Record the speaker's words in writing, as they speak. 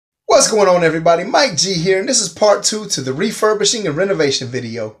What's going on, everybody? Mike G here, and this is part 2 to the refurbishing and renovation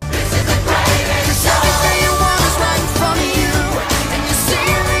video.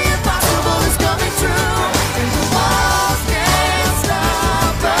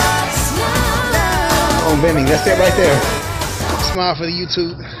 Vending, that's it right there. Smile for the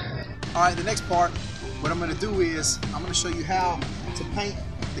YouTube. Alright, the next part, what I'm going to do is I'm going to show you how to paint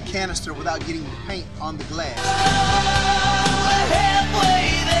the canister without getting the paint on the glass.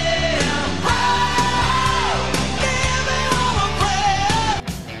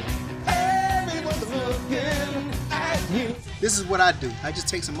 This is what I do. I just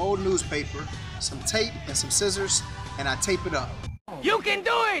take some old newspaper, some tape, and some scissors, and I tape it up. You can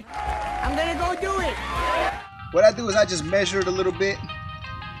do it! I'm gonna go do it! What I do is I just measure it a little bit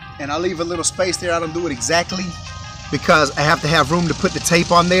and I leave a little space there. I don't do it exactly because I have to have room to put the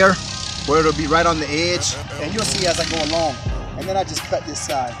tape on there where it'll be right on the edge, and you'll see as I go along. And then I just cut this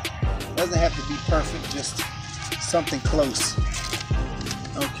side. It doesn't have to be perfect, just something close.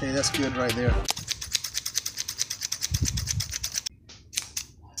 Okay, that's good right there.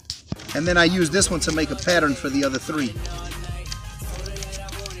 And then I use this one to make a pattern for the other three.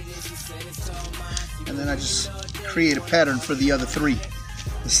 And then I just create a pattern for the other three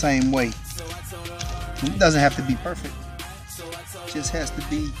the same way. It doesn't have to be perfect. It just has to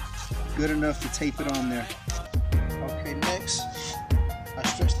be good enough to tape it on there. Okay, next I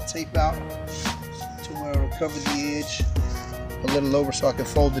stretch the tape out to where it'll cover the edge a little over so I can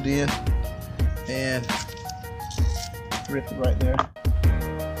fold it in and rip it right there.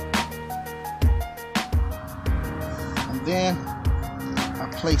 And then I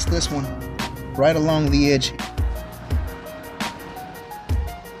place this one right along the edge.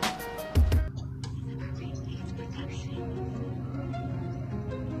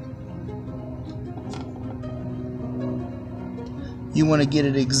 You want to get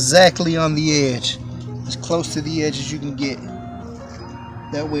it exactly on the edge, as close to the edge as you can get.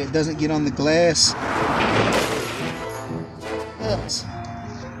 That way it doesn't get on the glass. Yes.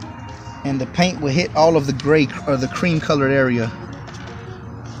 And the paint will hit all of the gray or the cream colored area.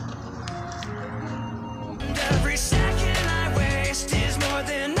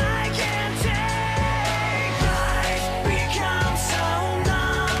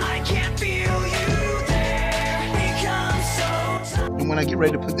 And when I get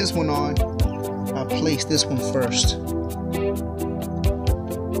ready to put this one on, I place this one first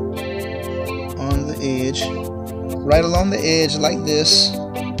on the edge, right along the edge like this.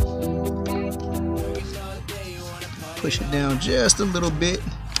 Push it down just a little bit,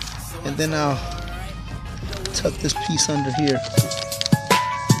 and then I'll tuck this piece under here.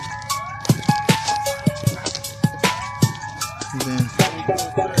 And then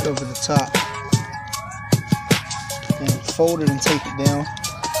cover the top. And fold it and tape it down.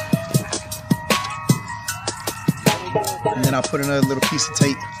 And then I'll put another little piece of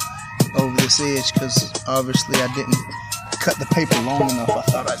tape over this edge because obviously I didn't cut the paper long enough. I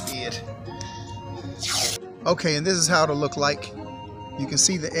thought I did. Okay, and this is how it'll look like. You can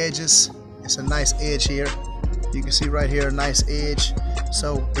see the edges. It's a nice edge here. You can see right here a nice edge.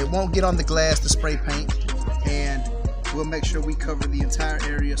 So it won't get on the glass, the spray paint, and we'll make sure we cover the entire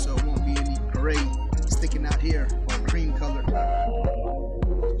area so it won't be any gray sticking out here or cream colored.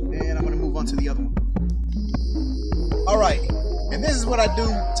 And I'm going to move on to the other one. Alright, and this is what I do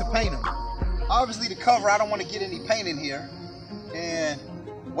to paint them. Obviously the cover, I don't want to get any paint in here. And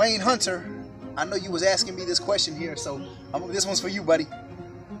Wayne Hunter, I know you was asking me this question here, so this one's for you, buddy.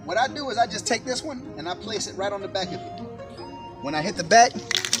 What I do is I just take this one and I place it right on the back of it. When I hit the back,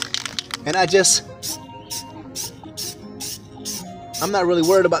 and I'm not really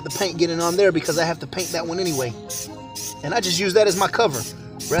worried about the paint getting on there because I have to paint that one anyway. And I just use that as my cover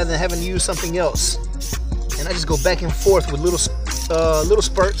rather than having to use something else. And I just go back and forth with little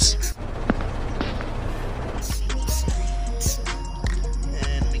spurts.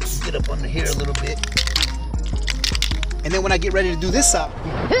 And let me get up under here a little bit. And then when I get ready to do this side,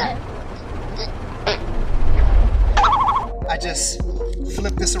 I just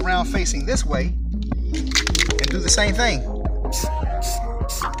flip this around facing this way and do the same thing.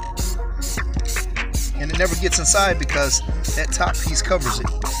 And it never gets inside because that top piece covers it.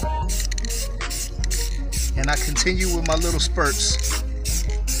 And I continue with my little spurts.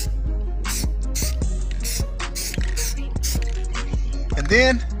 And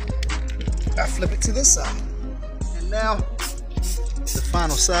then I flip it to this side. And now the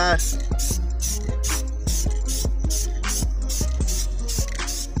final side.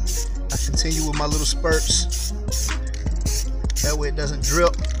 I continue with my little spurts. That way it doesn't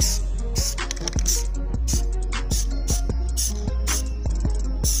drip.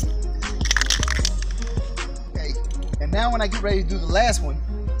 And now when I get ready to do the last one,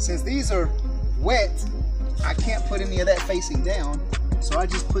 since these are wet, I can't put any of that facing down. So I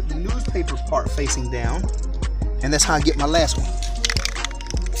just put the newspaper part facing down. And that's how I get my last one.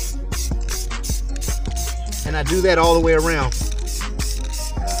 And I do that all the way around.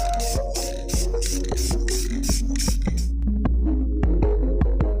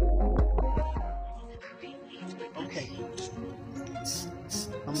 Okay.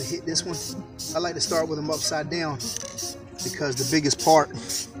 I'm gonna hit this one. I like to start with them upside down because the biggest part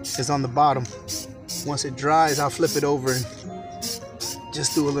is on the bottom. Once it dries, I'll flip it over and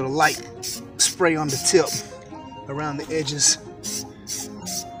just do a little light spray on the tip around the edges.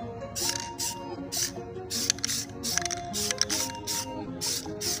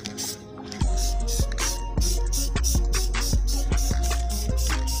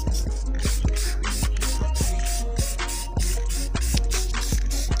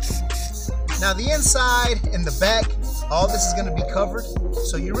 Now the inside and the back, all this is going to be covered,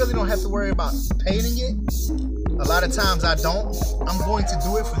 so you really don't have to worry about painting it. A lot of times I don't. I'm going to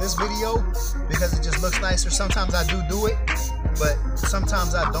do it for this video because it just looks nicer. Sometimes I do it, but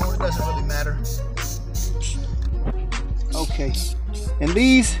sometimes I don't. It doesn't really matter. Okay, and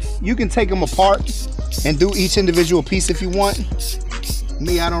these, you can take them apart and do each individual piece if you want.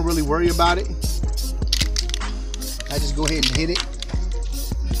 Me, I don't really worry about it. I just go ahead and hit it.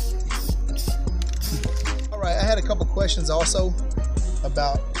 Alright, I had a couple questions also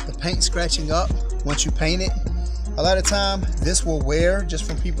about the paint scratching up once you paint it. A lot of time this will wear just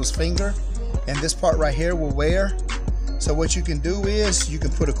from people's finger, and this part right here will wear. So what you can do is you can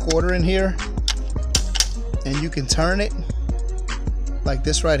put a quarter in here and you can turn it like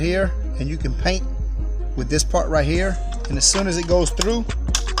this right here, and you can paint with this part right here, and as soon as it goes through,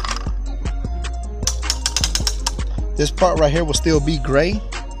 this part right here will still be gray,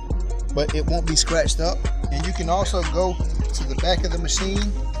 but it won't be scratched up. And you can also go to the back of the machine.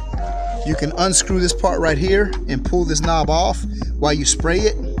 You can unscrew this part right here and pull this knob off while you spray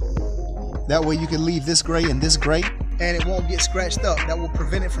it. That way you can leave this gray and this gray, and it won't get scratched up. That will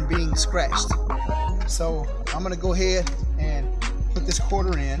prevent it from being scratched. So I'm gonna go ahead and put this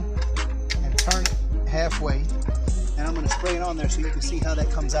quarter in and turn it halfway, and I'm gonna spray it on there so you can see how that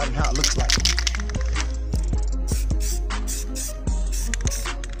comes out and how it looks like.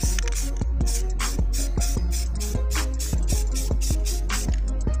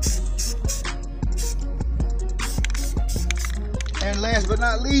 And last but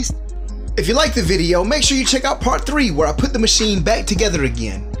not least, if you like the video, make sure you check out part 3 where I put the machine back together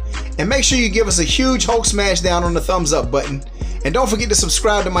again. And make sure you give us a huge Hulk smash down on the thumbs up button. And don't forget to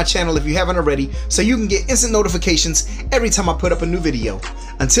subscribe to my channel if you haven't already, so you can get instant notifications every time I put up a new video.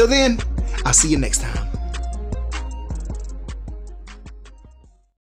 Until then, I'll see you next time.